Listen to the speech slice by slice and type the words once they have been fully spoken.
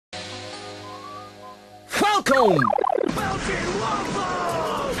Welcome!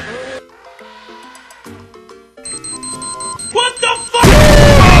 What the fuck?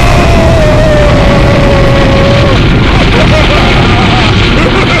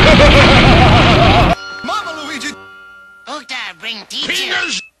 Mama Luigi! Uktar, bring teacher.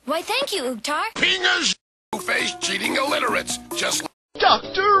 Penis! Why, thank you, Uktar. Penis! Two-faced cheating illiterates, just like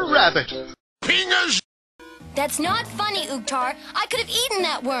Dr. Rabbit. penis! That's not funny, Uktar. I could have eaten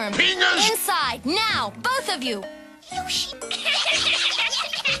that worm. Penis! Inside, now, both of you. Yoshi.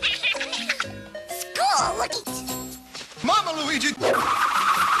 School, look at... Mama Luigi!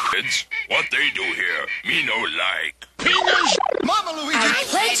 Kids, what they do here, me no like. Penis! Mama Luigi! I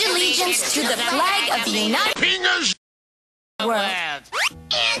pledge allegiance to the flag of the United Penis! World.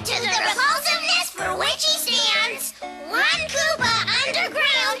 And to the repulsiveness for which he stands, one Koopa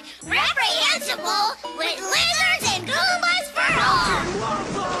underground, reprehensible, with lizards and Goombas for all.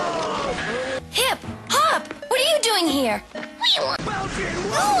 Hip, hop, what are you doing here? We want...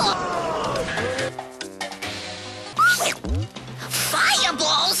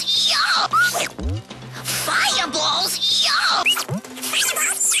 Fireballs, yup! Fireballs, yup!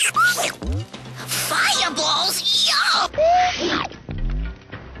 Fireballs, yup! Fireballs, yo!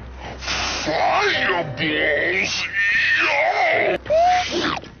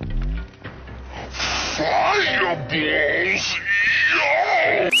 Fireballs,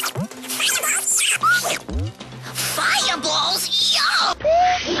 yo! Fireballs, yup!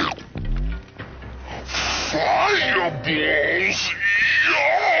 Fireballs, yo!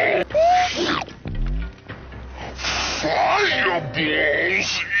 Fireballs,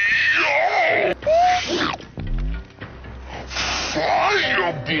 yo!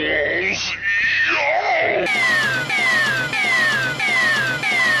 Fireballs, yo!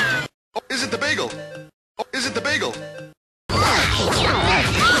 Is it the bagel? Is it the bagel?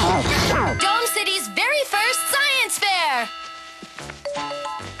 Dome City's very first science fair.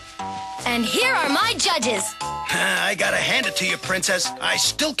 And here are my judges. I gotta hand it to you, Princess. I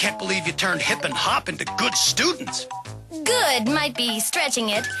still can't believe you turned Hip and Hop into good students. Good might be stretching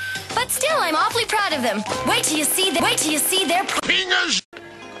it, but still I'm awfully proud of them. Wait till you see their Penis!